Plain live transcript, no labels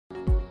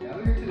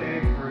here today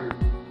for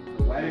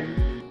the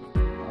wedding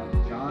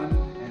of John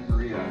and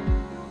Maria.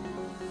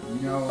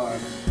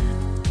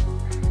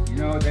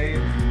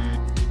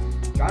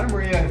 John and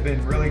Maria have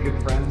been really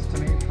good friends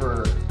to me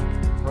for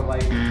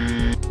like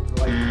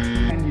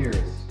 10 years.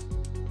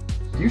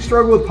 Do you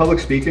struggle with public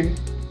speaking?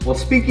 Well,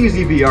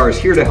 Speakeasy VR is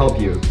here to help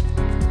you.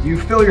 Do you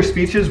fill your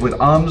speeches with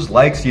ums,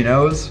 likes, you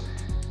knows?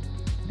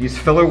 These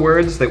filler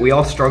words that we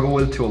all struggle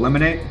with to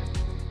eliminate?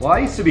 Well, I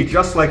used to be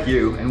just like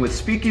you, and with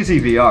Speakeasy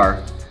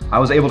VR, I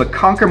was able to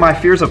conquer my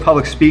fears of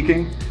public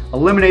speaking,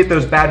 eliminate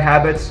those bad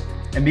habits,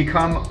 and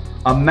become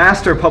a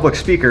master public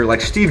speaker like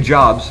Steve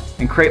Jobs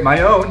and create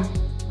my own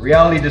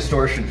reality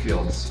distortion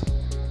fields.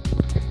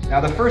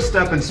 Now, the first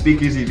step in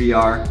Speakeasy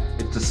VR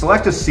is to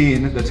select a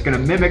scene that's going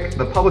to mimic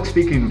the public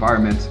speaking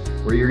environment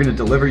where you're going to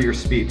deliver your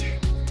speech.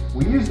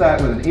 We use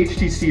that with an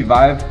HTC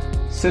Vive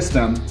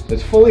system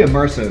that's fully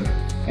immersive,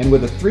 and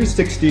with a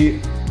 360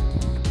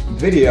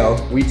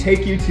 video, we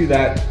take you to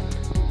that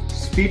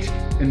speech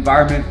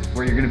environment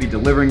where you're going to be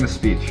delivering the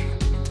speech.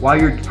 While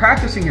you're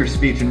practicing your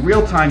speech, in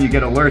real time you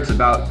get alerts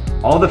about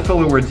all the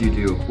filler words you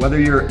do, whether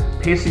you're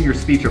pacing your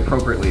speech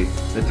appropriately,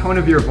 the tone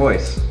of your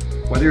voice,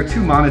 whether you're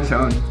too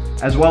monotone,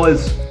 as well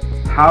as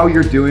how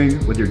you're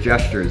doing with your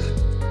gestures.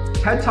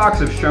 TED Talks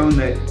have shown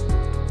that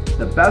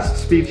the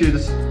best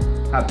speeches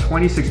have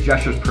 26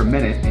 gestures per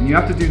minute, and you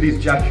have to do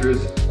these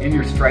gestures in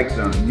your strike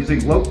zone.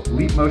 Using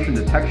leap motion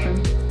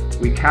detection,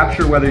 we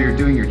capture whether you're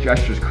doing your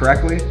gestures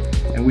correctly,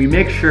 and we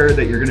make sure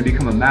that you're going to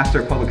become a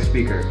master public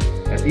speaker.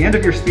 At the end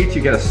of your speech,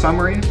 you get a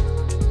summary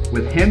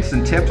with hints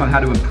and tips on how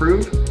to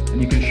improve,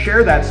 and you can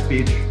share that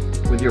speech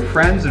with your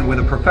friends and with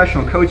a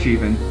professional coach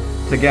even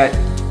to get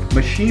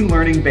machine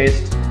learning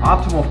based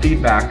optimal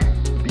feedback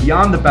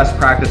beyond the best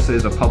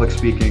practices of public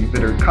speaking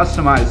that are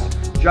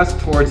customized just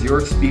towards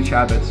your speech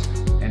habits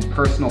and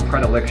personal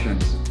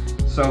predilections.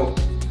 So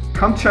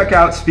come check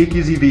out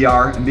Speakeasy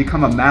VR and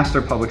become a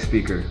master public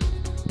speaker.